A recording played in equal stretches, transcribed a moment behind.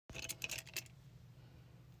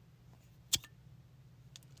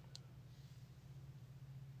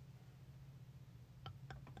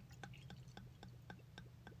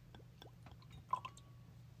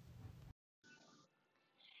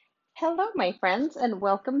Hello, my friends, and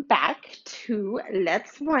welcome back to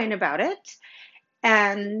Let's Whine About It.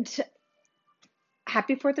 And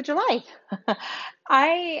happy 4th of July.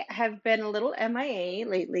 I have been a little MIA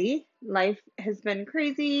lately. Life has been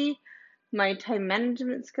crazy. My time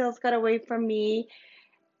management skills got away from me,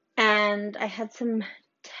 and I had some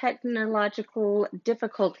technological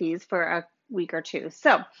difficulties for a week or two.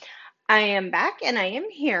 So I am back and I am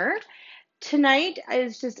here. Tonight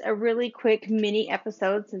is just a really quick mini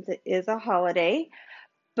episode since it is a holiday.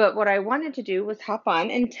 But what I wanted to do was hop on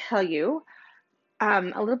and tell you a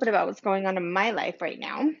little bit about what's going on in my life right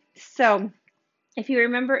now. So, if you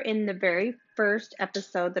remember in the very first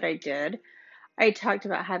episode that I did, I talked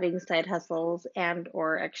about having side hustles and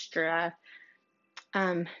or extra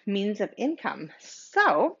means of income.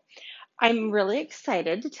 So, I'm really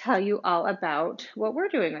excited to tell you all about what we're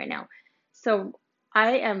doing right now. So,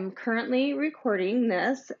 I am currently recording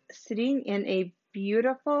this sitting in a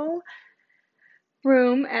beautiful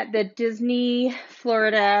room at the Disney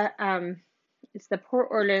Florida. It's the Port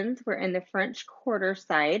Orleans. We're in the French Quarter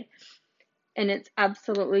side, and it's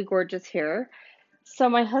absolutely gorgeous here. So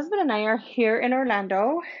my husband and I are here in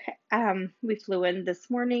Orlando. We flew in this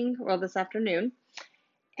morning, well, this afternoon,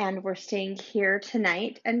 and we're staying here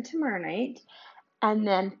tonight and tomorrow night. And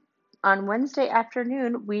then on Wednesday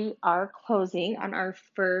afternoon, we are closing on our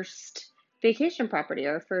first vacation property,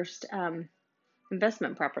 our first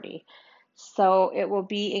investment property. So it will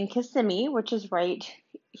be in Kissimmee, which is right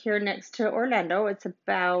here next to Orlando. It's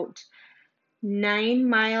about 9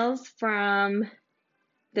 miles from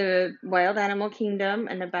the Wild Animal Kingdom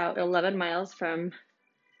and about 11 miles from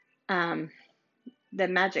um, the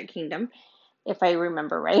Magic Kingdom, if I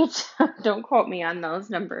remember right. Don't quote me on those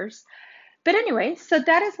numbers. But anyway, so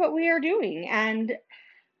that is what we are doing. And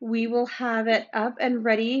we will have it up and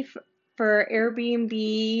ready for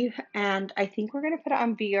Airbnb. And I think we're going to put it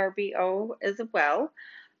on VRBO as well.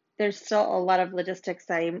 There's still a lot of logistics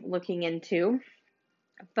I'm looking into,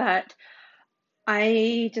 but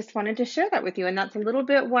I just wanted to share that with you. And that's a little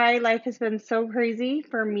bit why life has been so crazy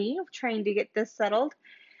for me trying to get this settled.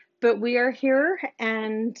 But we are here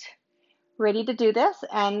and ready to do this.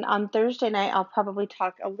 And on Thursday night, I'll probably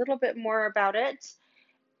talk a little bit more about it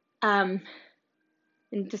um,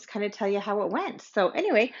 and just kind of tell you how it went. So,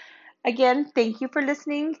 anyway, again, thank you for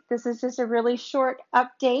listening. This is just a really short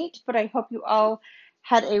update, but I hope you all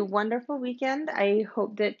had a wonderful weekend. I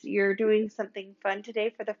hope that you're doing something fun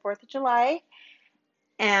today for the 4th of July,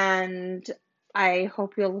 and I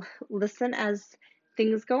hope you'll listen as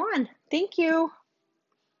things go on. Thank you.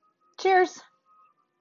 Cheers.